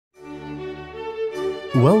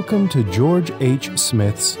Welcome to George H.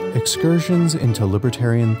 Smith's Excursions into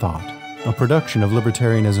Libertarian Thought, a production of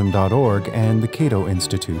Libertarianism.org and the Cato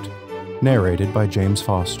Institute, narrated by James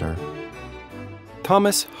Foster.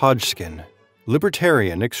 Thomas Hodgskin,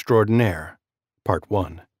 Libertarian Extraordinaire, Part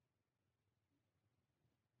 1.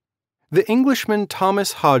 The Englishman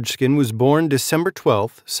Thomas Hodgskin was born December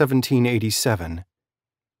 12, 1787.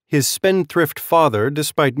 His spendthrift father,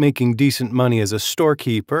 despite making decent money as a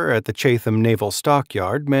storekeeper at the Chatham Naval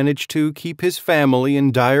Stockyard, managed to keep his family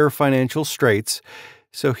in dire financial straits,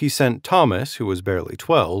 so he sent Thomas, who was barely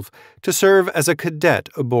 12, to serve as a cadet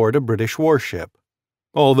aboard a British warship.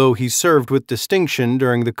 Although he served with distinction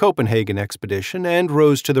during the Copenhagen expedition and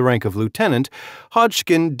rose to the rank of lieutenant,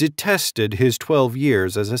 Hodgskin detested his 12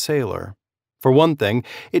 years as a sailor. For one thing,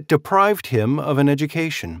 it deprived him of an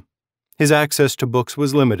education. His access to books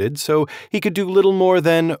was limited, so he could do little more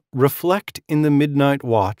than reflect in the midnight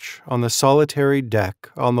watch, on the solitary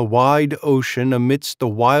deck, on the wide ocean amidst the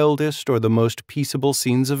wildest or the most peaceable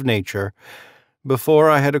scenes of nature,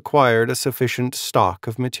 before I had acquired a sufficient stock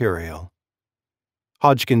of material.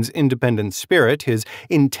 Hodgskin's independent spirit, his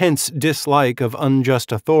intense dislike of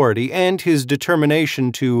unjust authority, and his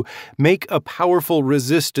determination to make a powerful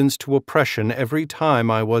resistance to oppression every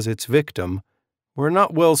time I was its victim, were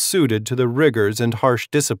not well suited to the rigors and harsh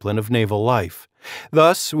discipline of naval life.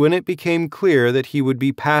 Thus, when it became clear that he would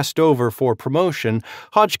be passed over for promotion,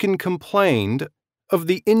 Hodgskin complained of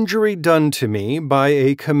the injury done to me by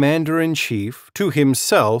a commander-in-chief to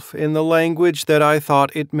himself in the language that I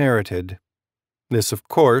thought it merited. This, of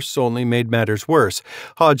course, only made matters worse.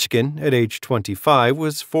 Hodgskin, at age 25,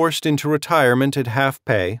 was forced into retirement at half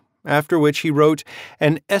pay, after which he wrote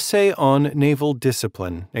an Essay on Naval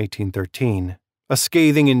Discipline, 1813. A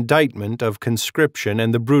scathing indictment of conscription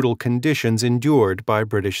and the brutal conditions endured by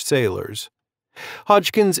British sailors.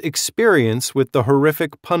 Hodgskin's experience with the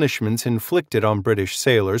horrific punishments inflicted on British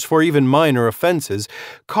sailors for even minor offenses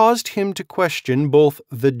caused him to question both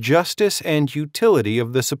the justice and utility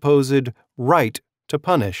of the supposed right to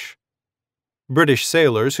punish. British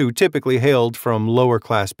sailors, who typically hailed from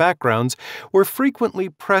lower-class backgrounds, were frequently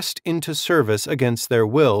pressed into service against their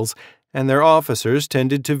wills, and their officers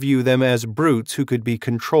tended to view them as brutes who could be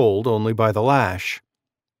controlled only by the lash.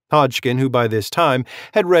 Hodgskin, who by this time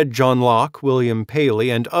had read John Locke, William Paley,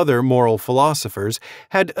 and other moral philosophers,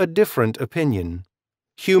 had a different opinion.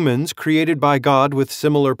 Humans created by God with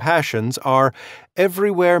similar passions are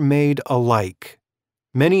everywhere made alike.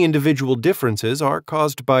 Many individual differences are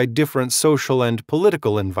caused by different social and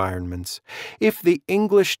political environments. If the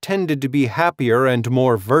English tended to be happier and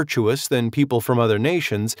more virtuous than people from other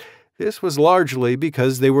nations, this was largely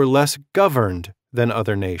because they were less governed than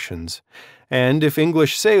other nations. And if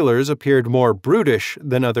English sailors appeared more brutish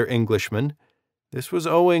than other Englishmen, this was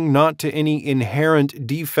owing not to any inherent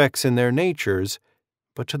defects in their natures,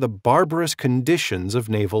 but to the barbarous conditions of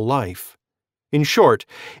naval life. In short,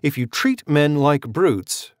 if you treat men like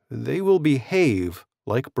brutes, they will behave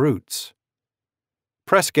like brutes.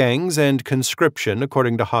 Press gangs and conscription,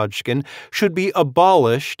 according to Hodgskin, should be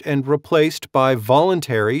abolished and replaced by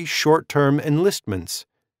voluntary short-term enlistments.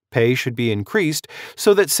 Pay should be increased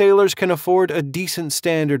so that sailors can afford a decent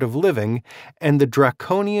standard of living, and the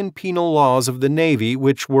draconian penal laws of the Navy,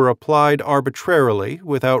 which were applied arbitrarily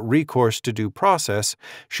without recourse to due process,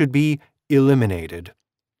 should be eliminated.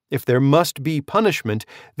 If there must be punishment,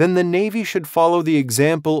 then the Navy should follow the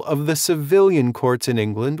example of the civilian courts in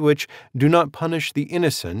England, which do not punish the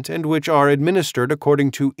innocent and which are administered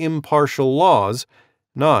according to impartial laws,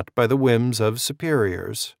 not by the whims of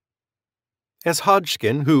superiors. As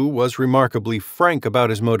Hodgskin, who was remarkably frank about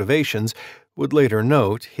his motivations, would later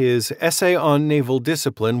note, his Essay on Naval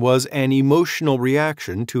Discipline was an emotional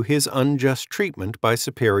reaction to his unjust treatment by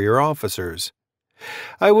superior officers.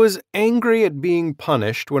 I was angry at being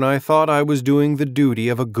punished when I thought I was doing the duty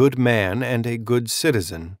of a good man and a good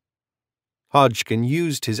citizen. Hodgskin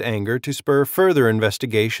used his anger to spur further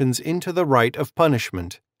investigations into the right of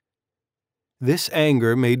punishment. This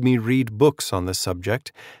anger made me read books on the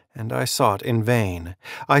subject, and I sought in vain.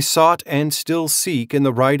 I sought and still seek in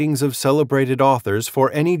the writings of celebrated authors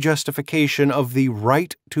for any justification of the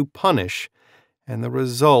right to punish, and the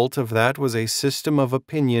result of that was a system of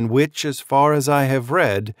opinion which, as far as I have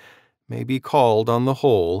read, may be called, on the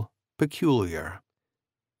whole, peculiar.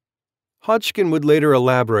 Hodgskin would later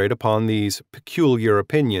elaborate upon these peculiar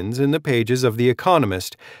opinions in the pages of The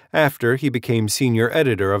Economist after he became senior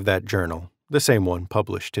editor of that journal, the same one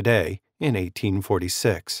published today, in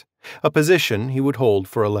 1846, a position he would hold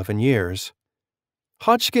for 11 years.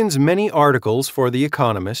 Hodgskin's many articles for The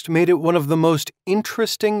Economist made it one of the most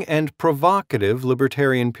interesting and provocative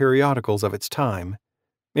libertarian periodicals of its time.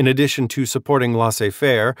 In addition to supporting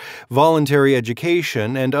laissez-faire, voluntary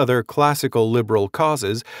education, and other classical liberal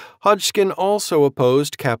causes, Hodgskin also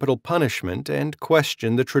opposed capital punishment and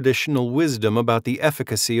questioned the traditional wisdom about the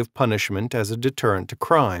efficacy of punishment as a deterrent to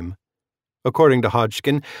crime. According to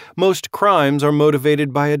Hodgskin, most crimes are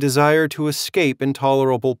motivated by a desire to escape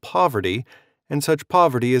intolerable poverty, and such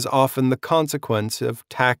poverty is often the consequence of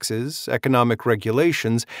taxes, economic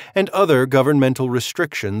regulations, and other governmental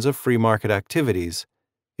restrictions of free market activities.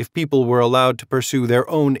 If people were allowed to pursue their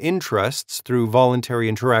own interests through voluntary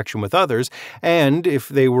interaction with others, and if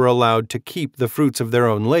they were allowed to keep the fruits of their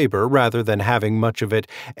own labor rather than having much of it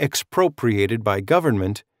expropriated by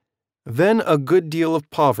government, then a good deal of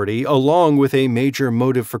poverty, along with a major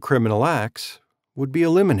motive for criminal acts, would be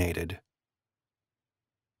eliminated.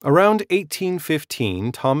 Around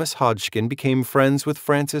 1815, Thomas Hodgskin became friends with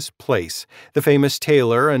Francis Place, the famous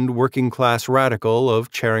tailor and working-class radical of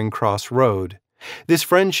Charing Cross Road. This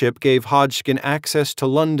friendship gave Hodgskin access to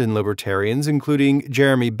London libertarians, including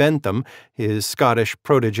Jeremy Bentham, his Scottish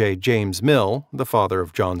protege James Mill, the father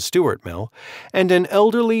of John Stuart Mill, and an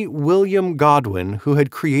elderly William Godwin who had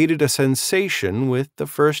created a sensation with the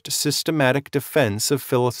first systematic defense of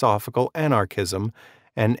philosophical anarchism,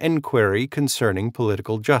 an enquiry concerning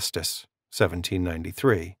political justice,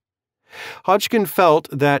 1793. Hodgskin felt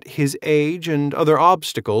that his age and other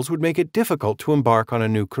obstacles would make it difficult to embark on a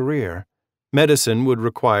new career. Medicine would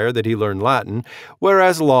require that he learn Latin,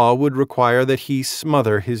 whereas law would require that he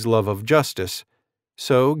smother his love of justice.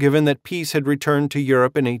 So, given that peace had returned to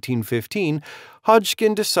Europe in 1815,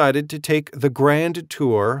 Hodgskin decided to take the grand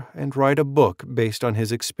tour and write a book based on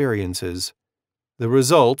his experiences. The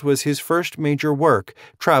result was his first major work,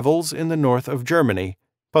 Travels in the North of Germany,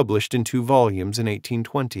 published in 2 volumes in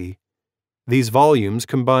 1820. These volumes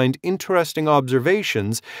combined interesting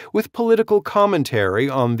observations with political commentary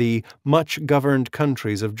on the much-governed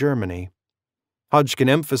countries of Germany. Hodgskin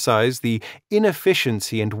emphasized the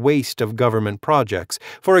inefficiency and waste of government projects.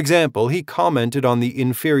 For example, he commented on the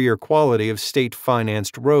inferior quality of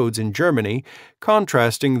state-financed roads in Germany,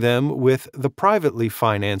 contrasting them with the privately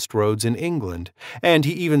financed roads in England, and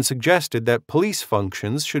he even suggested that police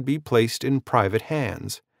functions should be placed in private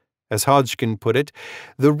hands. As Hodgskin put it,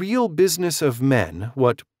 the real business of men,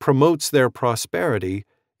 what promotes their prosperity,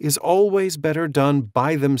 is always better done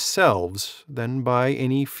by themselves than by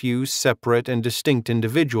any few separate and distinct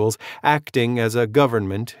individuals acting as a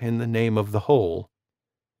government in the name of the whole.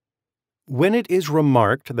 When it is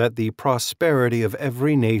remarked that the prosperity of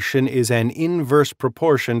every nation is an inverse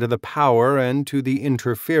proportion to the power and to the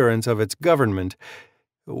interference of its government,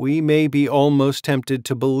 we may be almost tempted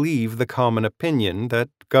to believe the common opinion that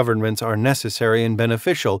governments are necessary and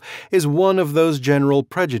beneficial is one of those general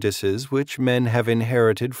prejudices which men have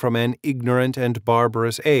inherited from an ignorant and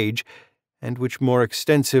barbarous age, and which more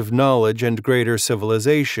extensive knowledge and greater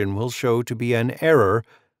civilization will show to be an error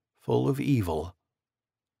full of evil.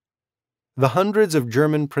 The hundreds of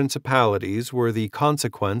German principalities were the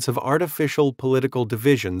consequence of artificial political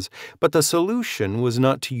divisions, but the solution was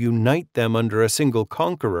not to unite them under a single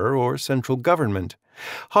conqueror or central government.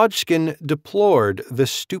 Hodgskin deplored the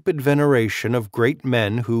stupid veneration of great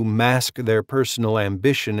men who mask their personal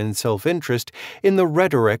ambition and self-interest in the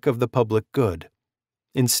rhetoric of the public good.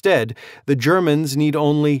 Instead, the Germans need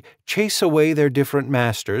only chase away their different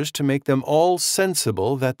masters to make them all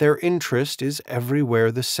sensible that their interest is everywhere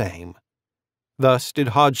the same. Thus did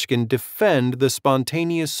Hodgskin defend the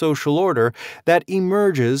spontaneous social order that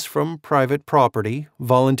emerges from private property,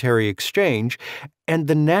 voluntary exchange, and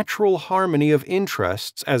the natural harmony of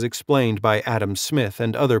interests as explained by Adam Smith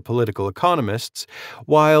and other political economists,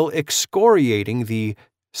 while excoriating the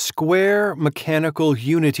square, mechanical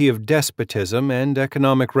unity of despotism and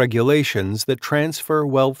economic regulations that transfer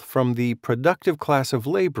wealth from the productive class of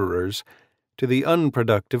laborers to the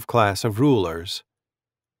unproductive class of rulers.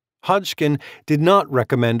 Hodgskin did not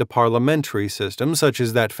recommend a parliamentary system such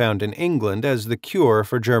as that found in England as the cure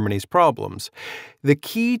for Germany's problems. The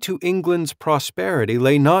key to England's prosperity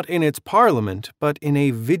lay not in its parliament, but in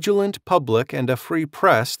a vigilant public and a free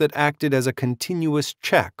press that acted as a continuous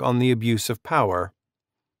check on the abuse of power.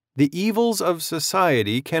 The evils of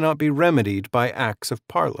society cannot be remedied by acts of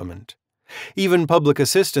parliament. Even public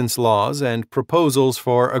assistance laws and proposals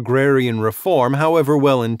for agrarian reform, however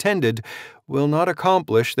well intended, will not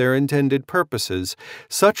accomplish their intended purposes.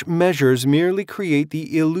 Such measures merely create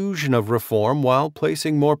the illusion of reform while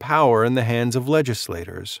placing more power in the hands of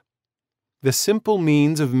legislators. The simple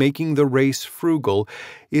means of making the race frugal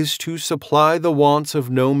is to supply the wants of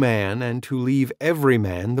no man and to leave every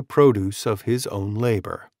man the produce of his own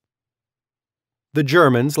labor. The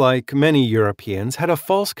Germans, like many Europeans, had a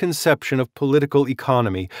false conception of political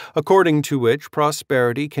economy, according to which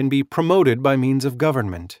prosperity can be promoted by means of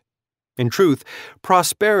government. In truth,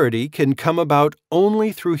 prosperity can come about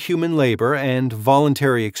only through human labor and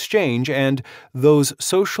voluntary exchange, and those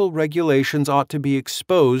social regulations ought to be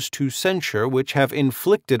exposed to censure which have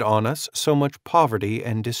inflicted on us so much poverty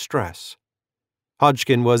and distress.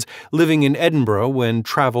 Hodgskin was living in Edinburgh when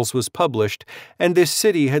Travels was published, and this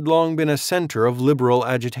city had long been a center of liberal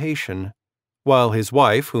agitation. While his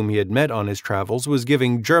wife, whom he had met on his travels, was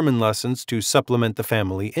giving German lessons to supplement the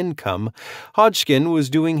family income, Hodgskin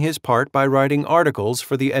was doing his part by writing articles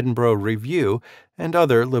for the Edinburgh Review and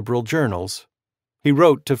other liberal journals. He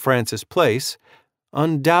wrote to Francis Place,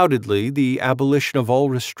 "Undoubtedly, the abolition of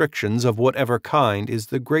all restrictions of whatever kind is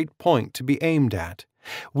the great point to be aimed at.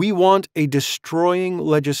 We want a destroying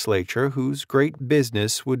legislature whose great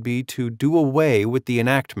business would be to do away with the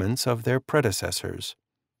enactments of their predecessors."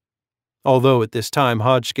 Although at this time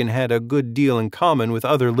Hodgskin had a good deal in common with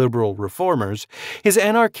other liberal reformers, his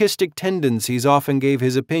anarchistic tendencies often gave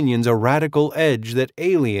his opinions a radical edge that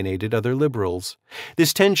alienated other liberals.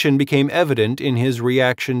 This tension became evident in his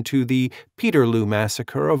reaction to the Peterloo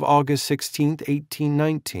massacre of August 16,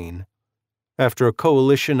 1819. After a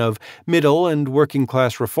coalition of middle and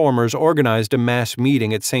working-class reformers organized a mass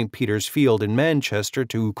meeting at St. Peter's Field in Manchester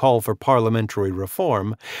to call for parliamentary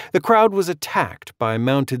reform, the crowd was attacked by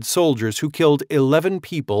mounted soldiers who killed 11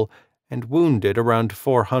 people and wounded around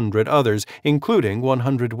 400 others, including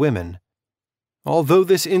 100 women. Although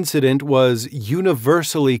this incident was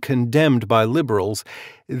universally condemned by liberals,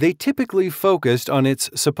 they typically focused on its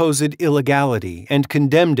supposed illegality and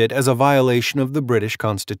condemned it as a violation of the British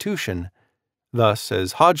Constitution. Thus,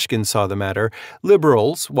 as Hodgskin saw the matter,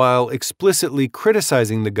 liberals, while explicitly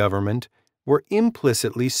criticizing the government, were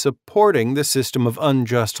implicitly supporting the system of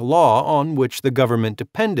unjust law on which the government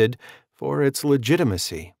depended for its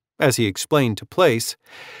legitimacy. As he explained to Place,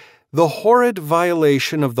 "The horrid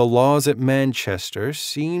violation of the laws at Manchester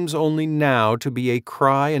seems only now to be a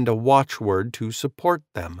cry and a watchword to support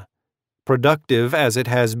them. Productive as it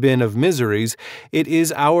has been of miseries, it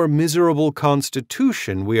is our miserable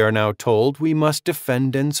constitution, we are now told, we must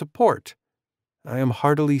defend and support. I am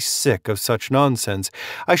heartily sick of such nonsense.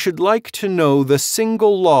 I should like to know the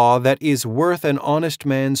single law that is worth an honest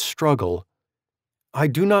man's struggle. I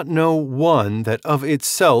do not know one that of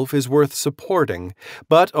itself is worth supporting,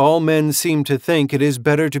 but all men seem to think it is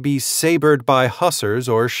better to be sabred by hussars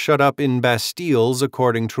or shut up in bastilles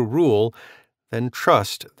according to rule than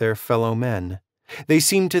trust their fellow men. They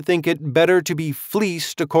seem to think it better to be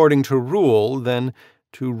fleeced according to rule than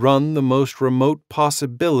to run the most remote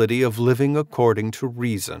possibility of living according to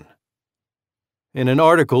reason." In an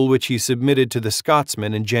article which he submitted to the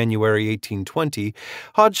Scotsman in January 1820,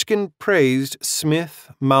 Hodgskin praised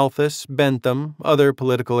Smith, Malthus, Bentham, other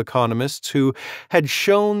political economists who had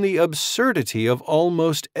shown the absurdity of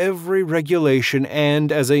almost every regulation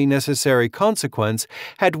and, as a necessary consequence,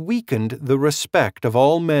 had weakened the respect of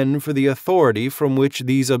all men for the authority from which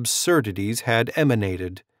these absurdities had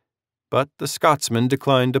emanated. But the Scotsman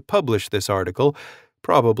declined to publish this article,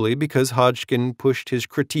 probably because Hodgskin pushed his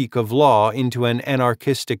critique of law into an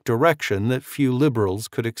anarchistic direction that few liberals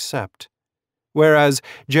could accept. Whereas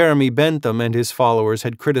Jeremy Bentham and his followers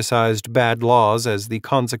had criticized bad laws as the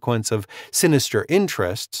consequence of sinister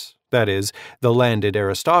interests, that is, the landed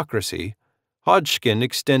aristocracy, Hodgskin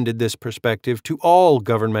extended this perspective to all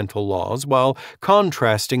governmental laws while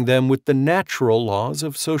contrasting them with the natural laws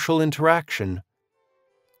of social interaction.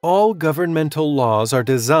 All governmental laws are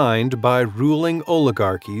designed by ruling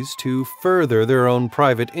oligarchies to further their own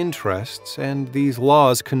private interests, and these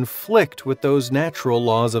laws conflict with those natural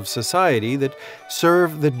laws of society that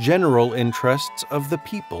serve the general interests of the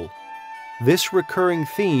people. This recurring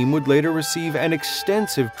theme would later receive an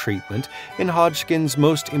extensive treatment in Hodgskin's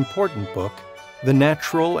most important book, The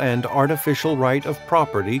Natural and Artificial Right of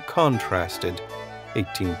Property Contrasted,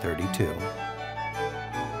 1832.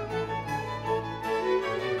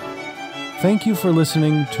 Thank you for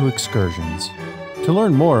listening to Excursions. To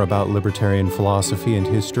learn more about libertarian philosophy and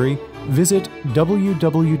history, visit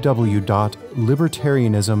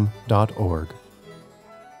www.libertarianism.org.